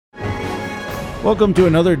Welcome to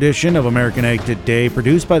another edition of American Ag Today,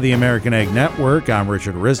 produced by the American Ag Network. I'm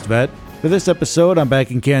Richard Ristvet. For this episode, I'm back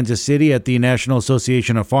in Kansas City at the National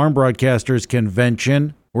Association of Farm Broadcasters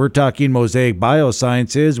Convention. We're talking Mosaic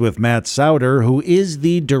Biosciences with Matt Sauter, who is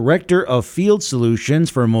the Director of Field Solutions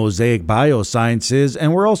for Mosaic Biosciences,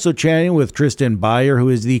 and we're also chatting with Tristan Beyer, who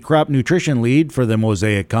is the Crop Nutrition Lead for the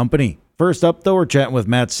Mosaic Company. First up, though, we're chatting with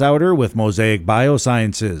Matt Sauter with Mosaic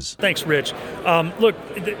Biosciences. Thanks, Rich. Look,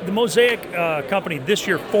 the Mosaic company this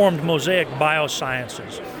year formed Mosaic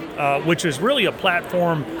Biosciences, which is really a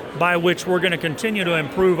platform by which we're going to continue to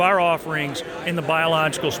improve our offerings in the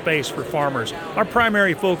biological space for farmers. Our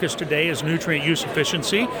primary focus today is nutrient use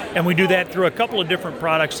efficiency, and we do that through a couple of different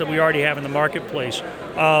products that we already have in the marketplace.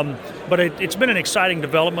 But it's been an exciting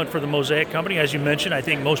development for the Mosaic company. As you mentioned, I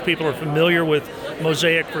think most people are familiar with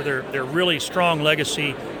Mosaic for their really strong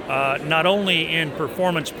legacy, not only in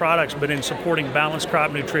performance products, but in supporting balanced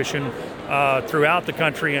crop nutrition throughout the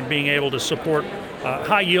country and being able to support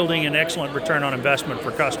high yielding and excellent return on investment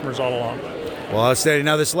for customers all along. Well, outstanding.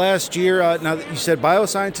 Now, this last year, now that you said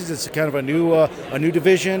biosciences, it's kind of a new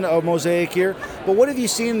division of Mosaic here. But what have you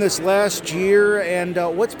seen this last year, and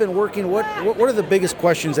what's been working? What are the biggest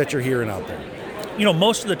questions that you're hearing out there? You know,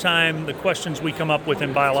 most of the time, the questions we come up with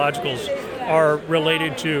in biologicals are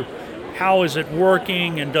related to how is it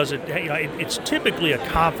working, and does it? You know, it's typically a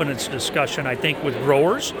confidence discussion, I think, with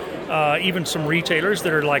growers, even some retailers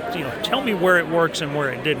that are like, tell me where it works and where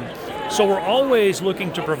it didn't. So we're always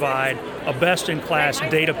looking to provide a best-in-class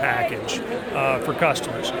data package for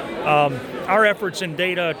customers. Our efforts in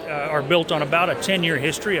data are built on about a 10-year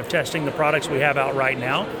history of testing the products we have out right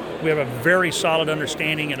now. We have a very solid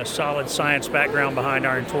understanding and a solid science background behind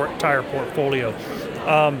our entire portfolio.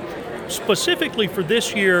 Specifically for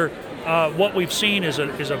this year, what we've seen is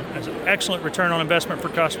an excellent return on investment for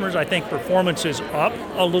customers. I think performance is up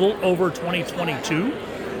a little over 2022.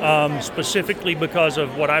 Specifically because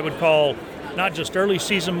of what I would call not just early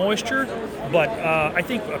season moisture, but I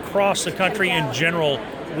think across the country in general,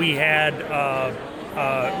 we had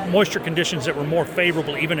moisture conditions that were more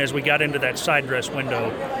favorable even as we got into that side dress window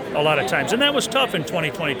a lot of times. And that was tough in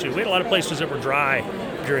 2022. We had a lot of places that were dry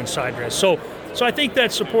during side dress. So I think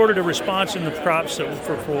that supported a response in the crops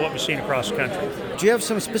for what we've seen across the country. Do you have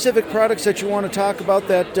some specific products that you want to talk about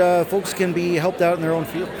that folks can be helped out in their own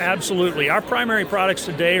field? Absolutely. Our primary products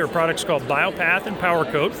today are products called BioPath and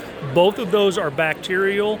PowerCoat. Both of those are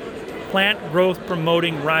bacterial, plant growth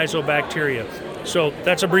promoting rhizobacteria. So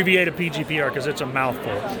that's abbreviated PGPR because it's a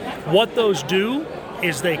mouthful. What those do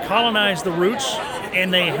is they colonize the roots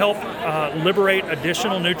and they help liberate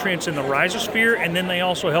additional nutrients in the rhizosphere, and then they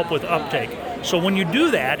also help with uptake. So when you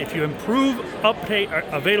do that, if you improve uptake,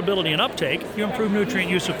 availability and uptake, you improve nutrient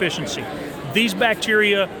use efficiency. These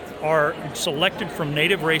bacteria are selected from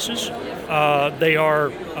native races. They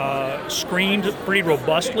are screened pretty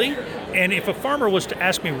robustly. And if a farmer was to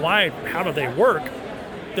ask me how do they work,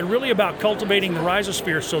 they're really about cultivating the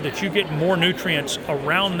rhizosphere so that you get more nutrients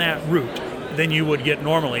around that root than you would get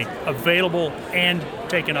normally, available and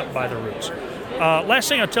taken up by the roots. Last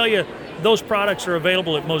thing I'll tell you, those products are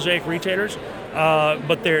available at Mosaic retailers,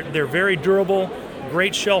 but they're very durable,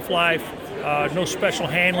 great shelf life, no special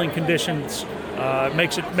handling conditions.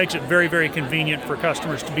 Makes it very, very convenient for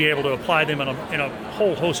customers to be able to apply them in a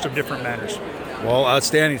whole host of different manners. Well,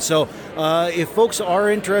 outstanding. So if folks are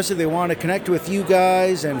interested, they want to connect with you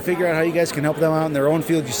guys and figure out how you guys can help them out in their own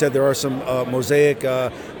field. You said there are some Mosaic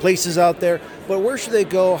places out there, but where should they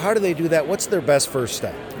go? How do they do that? What's their best first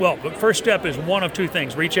step? Well, the first step is one of two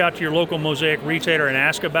things. Reach out to your local Mosaic retailer and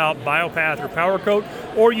ask about BioPath or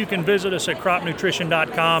PowerCoat, or you can visit us at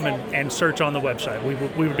cropnutrition.com and search on the website.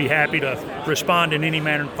 We would be happy to respond in any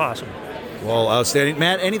manner possible. Well, outstanding.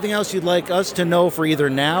 Matt, anything else you'd like us to know for either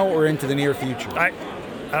now or into the near future?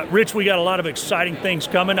 Rich, we got a lot of exciting things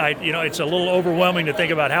coming. It's a little overwhelming to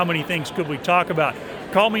think about how many things could we talk about.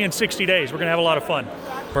 Call me in 60 days. We're going to have a lot of fun.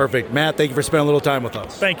 Perfect. Matt, thank you for spending a little time with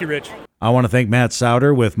us. Thank you, Rich. I want to thank Matt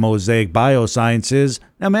Sauter with Mosaic Biosciences.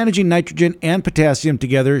 Now, managing nitrogen and potassium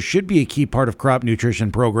together should be a key part of crop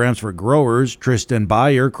nutrition programs for growers. Tristan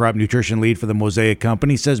Beyer, crop nutrition lead for the Mosaic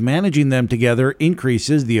Company, says managing them together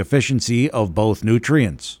increases the efficiency of both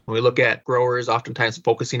nutrients. When we look at growers oftentimes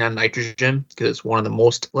focusing on nitrogen because it's one of the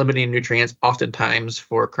most limiting nutrients oftentimes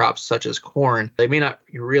for crops such as corn, they may not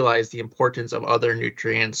realize the importance of other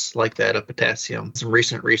nutrients like that of potassium. Some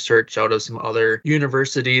recent research out of some other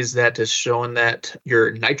universities that has shown that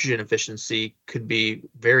your nitrogen efficiency could be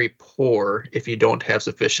very poor if you don't have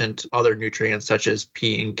sufficient other nutrients such as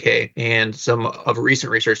P and K. And some of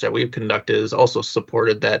recent research that we've conducted has also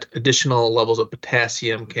supported that additional levels of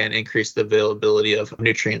potassium can increase the availability of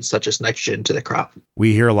nutrients such as nitrogen to the crop.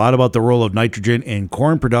 We hear a lot about the role of nitrogen in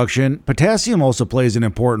corn production. Potassium also plays an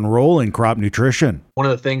important role in crop nutrition. One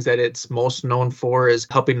of the things that it's most known for is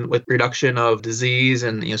helping with reduction of disease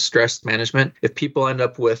and stress management. If people end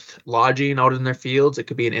up with lodging out in their fields, it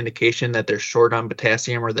could be an indication that they're short on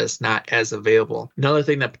potassium or that it's not as available. Another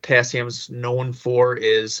thing that potassium is known for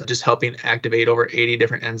is just helping activate over 80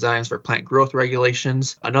 different enzymes for plant growth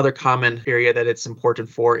regulations. Another common area that it's important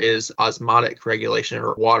for is osmotic regulation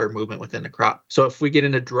or water movement within the crop. So if we get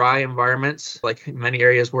into dry environments, like many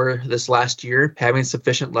areas were this last year, having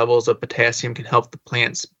sufficient levels of potassium can help the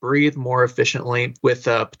plants breathe more efficiently. With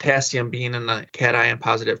potassium being in a cation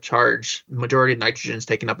positive charge, the majority of nitrogen is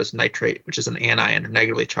taken up as nitrate, which is an anion or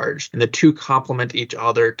negatively charged. And the two complement each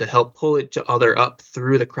other to help pull each other up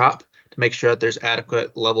through the crop to make sure that there's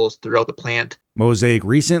adequate levels throughout the plant. Mosaic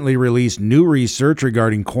recently released new research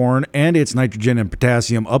regarding corn and its nitrogen and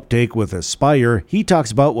potassium uptake with Aspire. He talks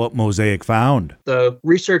about what Mosaic found. The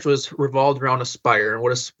research was revolved around Aspire. And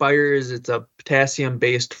what Aspire is, it's a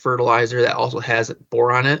potassium-based fertilizer that also has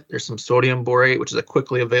boron in it. There's some sodium borate, which is a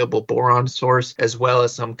quickly available boron source, as well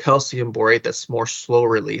as some calcium borate that's more slow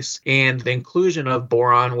release. And the inclusion of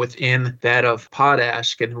boron within that of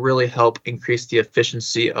potash can really help increase the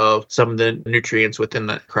efficiency of some of the nutrients within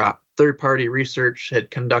the crop. Third-party research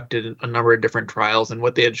had conducted a number of different trials, and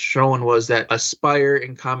what they had shown was that Aspire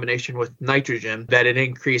in combination with nitrogen, that it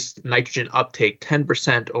increased nitrogen uptake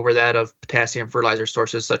 10% over that of potassium fertilizer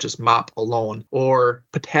sources such as MOP alone, or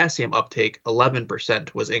potassium uptake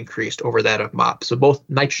 11% was increased over that of MOP. So both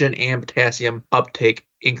nitrogen and potassium uptake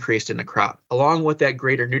increased in the crop. Along with that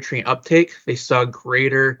greater nutrient uptake, they saw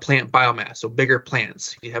greater plant biomass, so bigger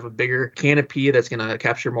plants. You have a bigger canopy that's going to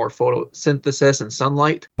capture more photosynthesis and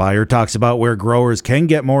sunlight. Bayer talks about where growers can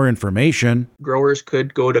get more information. Growers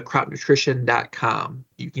could go to cropnutrition.com.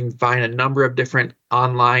 You can find a number of different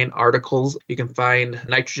online articles. You can find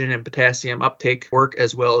nitrogen and potassium uptake work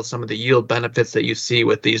as well as some of the yield benefits that you see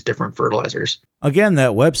with these different fertilizers. Again,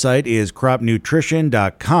 that website is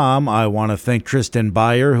cropnutrition.com. I want to thank Tristan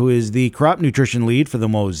Bayer, who is the crop nutrition lead for the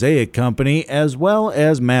Mosaic Company, as well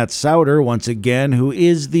as Matt Sauter, once again, who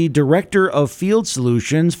is the Director of Field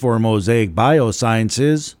Solutions for Mosaic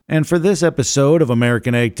Biosciences. And for this episode of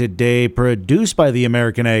American Ag Today, produced by the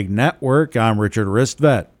American Ag Network, I'm Richard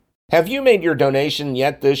Ristvet. Have you made your donation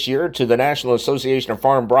yet this year to the National Association of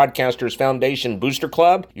Farm Broadcasters Foundation Booster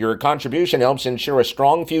Club? Your contribution helps ensure a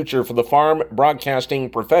strong future for the farm broadcasting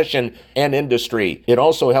profession and industry. It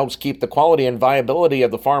also helps keep the quality and viability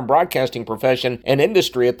of the farm broadcasting profession and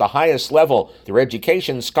industry at the highest level through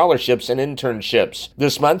education, scholarships, and internships.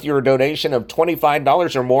 This month, your donation of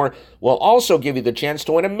 $25 or more will also give you the chance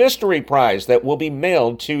to win a mystery prize that will be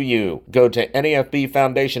mailed to you. Go to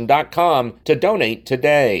nafbfoundation.com to donate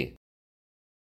today.